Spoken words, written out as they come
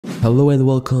Hello and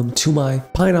welcome to my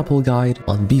pineapple guide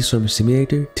on Beeswarm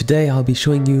Simulator. Today I'll be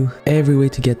showing you every way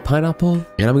to get pineapple,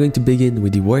 and I'm going to begin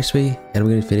with the worst way and I'm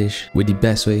going to finish with the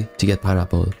best way to get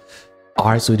pineapple.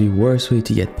 Alright, so the worst way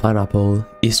to get pineapple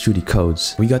is through the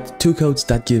codes. We got two codes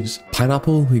that gives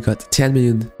pineapple. We got 10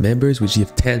 million members, which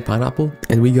give 10 pineapple,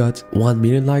 and we got 1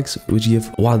 million likes, which give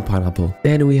 1 pineapple.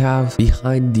 Then we have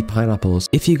behind the pineapples.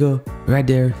 If you go right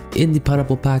there in the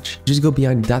pineapple patch, just go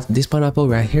behind this pineapple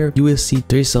right here, you will see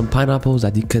there's some pineapples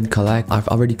that you can collect. I've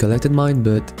already collected mine,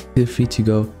 but feel free to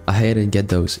go ahead and get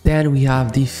those. Then we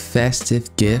have the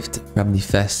festive gift from the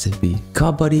festive bee.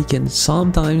 God buddy can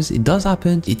sometimes, it does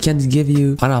happen, it can give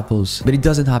you pineapples, but it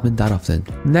doesn't happen that often.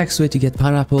 Next way to get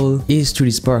pineapple is through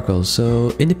the sparkles. So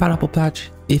in the pineapple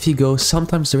patch, if you go,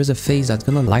 sometimes there is a phase that's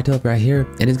gonna light up right here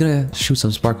and it's gonna shoot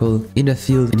some sparkle in the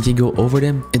field, and you can go over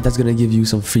them and that's gonna give you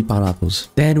some free pineapples.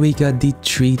 Then we got the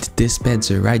treat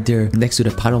dispenser right there next to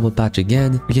the pineapple patch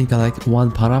again. You can collect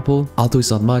 1 pineapple, although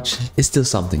it's not much, it's still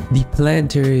something. The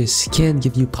planters can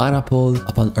give you pineapple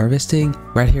upon harvesting.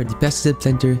 Right here, the pesticide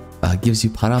planter gives you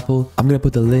pineapple. I'm gonna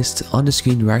put the list on the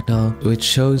screen right now which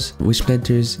shows which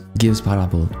planters gives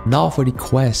pineapple. Now for the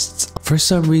quests. For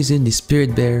some reason, the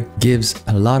spirit bear gives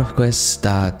a lot of quests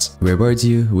that rewards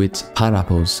you with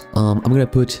pineapples. I'm gonna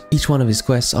put each one of his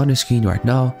quests on the screen right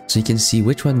now so you can see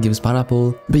which one gives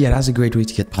pineapple. But yeah, that's a great way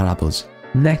to get pineapples.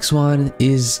 Next one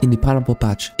is in the pineapple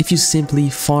patch. If you simply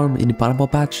farm in the pineapple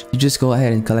patch, you just go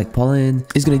ahead and collect pollen.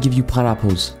 It's gonna give you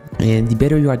pineapples. And the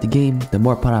better you are at the game, the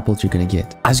more pineapples you're gonna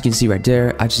get. As you can see right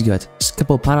there, I just got a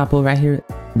couple pineapple right here.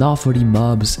 Now for the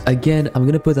mobs. Again, I'm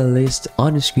gonna put a list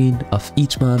on the screen of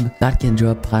each mob that can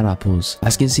drop pineapples.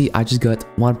 As you can see, I just got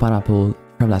 1 pineapple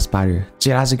from that spider. So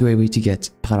yeah, that's a great way to get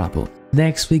pineapple.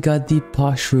 Next, we got the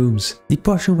mushrooms. The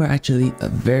mushrooms are actually a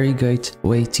very great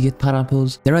way to get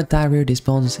pineapples. They're not that rare, they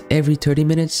spawn every 30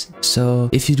 minutes. So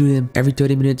if you do them every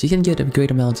 30 minutes, you can get a great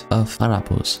amount of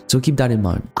pineapples. So keep that in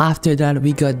mind. After that,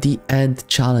 we got the ant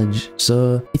challenge.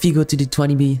 So if you go to the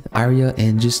 20B area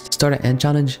and just start an ant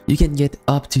challenge, you can get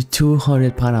up to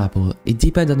 200 pineapple. It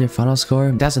depends on your final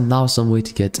score. That's an awesome way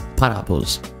to get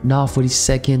pineapples. Now for the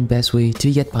second best way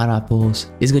to get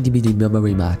pineapples is going to be the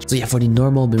memory match. So yeah, for the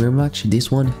normal memory match,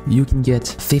 this one you can get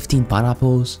 15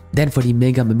 pineapples. Then for the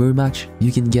mega memory match,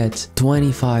 you can get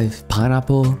 25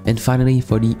 pineapple. And finally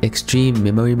for the extreme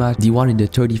memory match, the one in the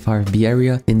 35B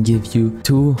area can give you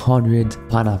 200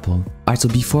 pineapple. Alright, so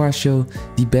before I show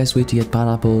the best way to get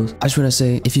pineapples, I just want to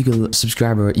say, if you could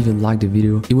subscribe or even like the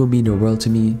video, it will mean the world to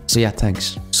me. So yeah,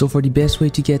 thanks. So for the best way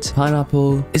to get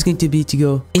pineapple, it's going to be to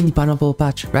go in the pineapple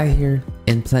patch right here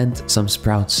and plant some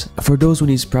sprouts. For those who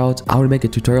need sprouts, I will make a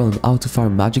tutorial on how to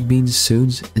farm magic beans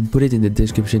soon and put it in the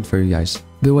description for you guys.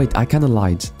 But wait, I kinda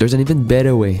lied. There's an even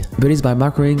better way, but it's by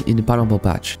macroing in the pineapple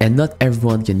patch, and not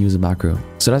everyone can use a macro.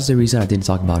 So that's the reason I didn't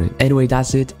talk about it. Anyway,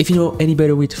 that's it. If you know any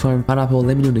better way to farm pineapple,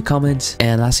 let me know in the comments,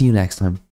 and I'll see you next time.